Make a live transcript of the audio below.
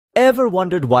Ever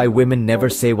wondered why women never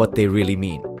say what they really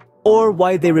mean? Or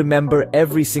why they remember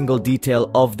every single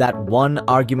detail of that one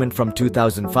argument from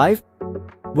 2005?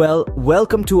 Well,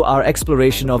 welcome to our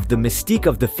exploration of the mystique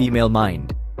of the female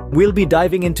mind. We'll be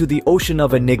diving into the ocean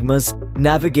of enigmas,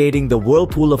 navigating the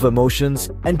whirlpool of emotions,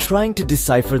 and trying to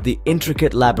decipher the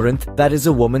intricate labyrinth that is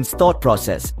a woman's thought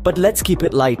process. But let's keep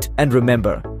it light and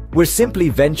remember, we're simply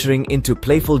venturing into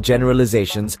playful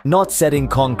generalizations, not setting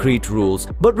concrete rules.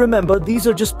 But remember, these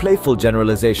are just playful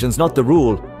generalizations, not the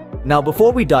rule. Now,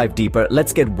 before we dive deeper,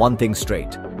 let's get one thing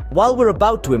straight. While we're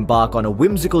about to embark on a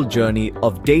whimsical journey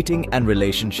of dating and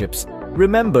relationships,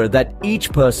 remember that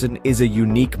each person is a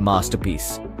unique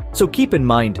masterpiece. So keep in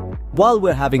mind, while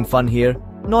we're having fun here,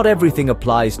 not everything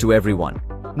applies to everyone.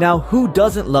 Now, who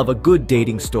doesn't love a good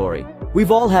dating story?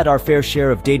 We've all had our fair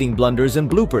share of dating blunders and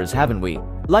bloopers, haven't we?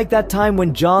 Like that time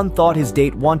when John thought his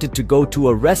date wanted to go to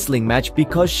a wrestling match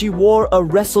because she wore a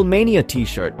WrestleMania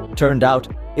t-shirt. Turned out,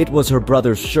 it was her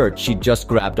brother's shirt she'd just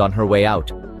grabbed on her way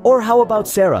out. Or how about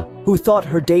Sarah, who thought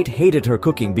her date hated her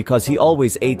cooking because he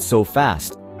always ate so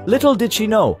fast? Little did she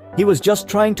know, he was just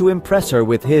trying to impress her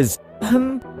with his,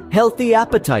 healthy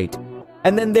appetite.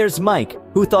 And then there's Mike,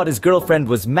 who thought his girlfriend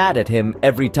was mad at him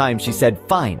every time she said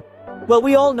fine. Well,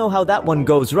 we all know how that one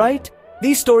goes, right?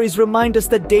 These stories remind us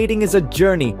that dating is a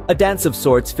journey, a dance of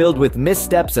sorts filled with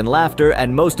missteps and laughter,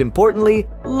 and most importantly,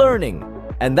 learning.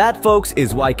 And that, folks,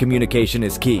 is why communication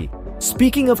is key.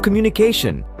 Speaking of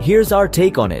communication, here's our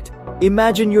take on it.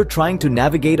 Imagine you're trying to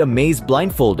navigate a maze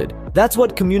blindfolded. That's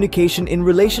what communication in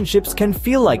relationships can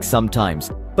feel like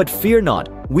sometimes. But fear not,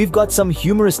 we've got some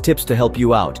humorous tips to help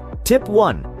you out. Tip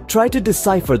 1. Try to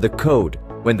decipher the code.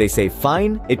 When they say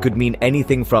fine, it could mean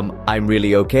anything from I'm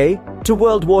really okay to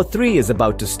World War III is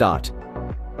about to start.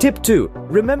 Tip 2.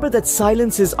 Remember that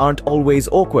silences aren't always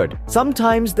awkward.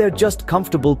 Sometimes they're just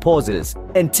comfortable pauses.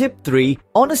 And tip 3.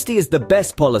 Honesty is the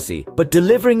best policy, but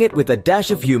delivering it with a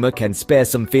dash of humor can spare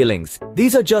some feelings.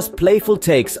 These are just playful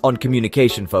takes on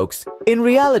communication, folks. In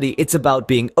reality, it's about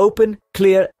being open,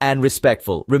 clear, and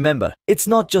respectful. Remember, it's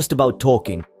not just about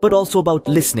talking, but also about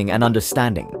listening and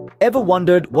understanding. Ever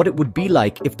wondered what it would be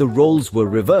like if the roles were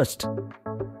reversed?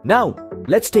 Now,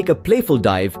 let's take a playful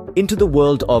dive into the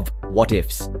world of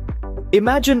what-ifs.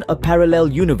 Imagine a parallel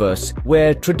universe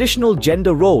where traditional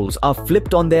gender roles are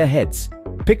flipped on their heads.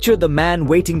 Picture the man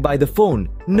waiting by the phone,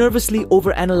 nervously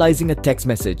overanalyzing a text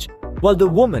message, while the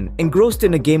woman, engrossed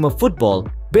in a game of football,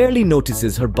 barely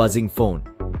notices her buzzing phone.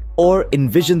 Or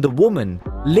envision the woman,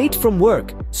 late from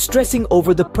work, stressing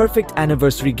over the perfect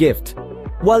anniversary gift,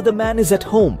 while the man is at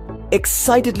home,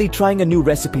 excitedly trying a new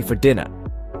recipe for dinner.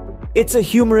 It's a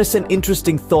humorous and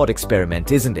interesting thought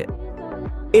experiment, isn't it?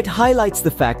 It highlights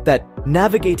the fact that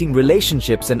navigating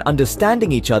relationships and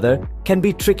understanding each other can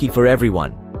be tricky for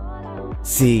everyone.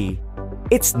 See,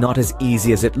 it's not as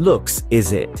easy as it looks,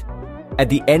 is it? At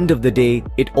the end of the day,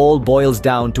 it all boils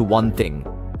down to one thing: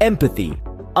 empathy.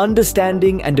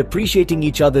 Understanding and appreciating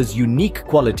each other's unique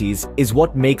qualities is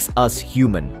what makes us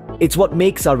human. It's what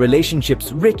makes our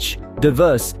relationships rich,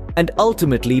 diverse, and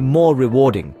ultimately more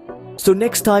rewarding. So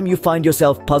next time you find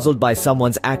yourself puzzled by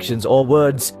someone's actions or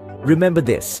words, remember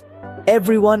this: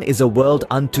 everyone is a world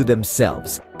unto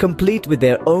themselves, complete with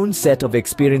their own set of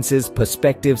experiences,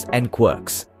 perspectives, and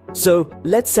quirks. So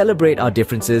let's celebrate our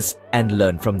differences and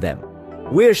learn from them.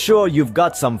 We're sure you've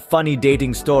got some funny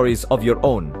dating stories of your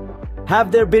own.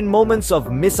 Have there been moments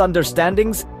of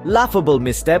misunderstandings, laughable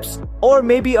missteps, or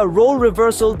maybe a role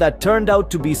reversal that turned out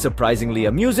to be surprisingly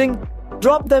amusing?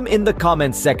 Drop them in the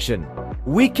comments section.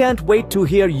 We can't wait to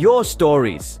hear your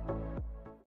stories.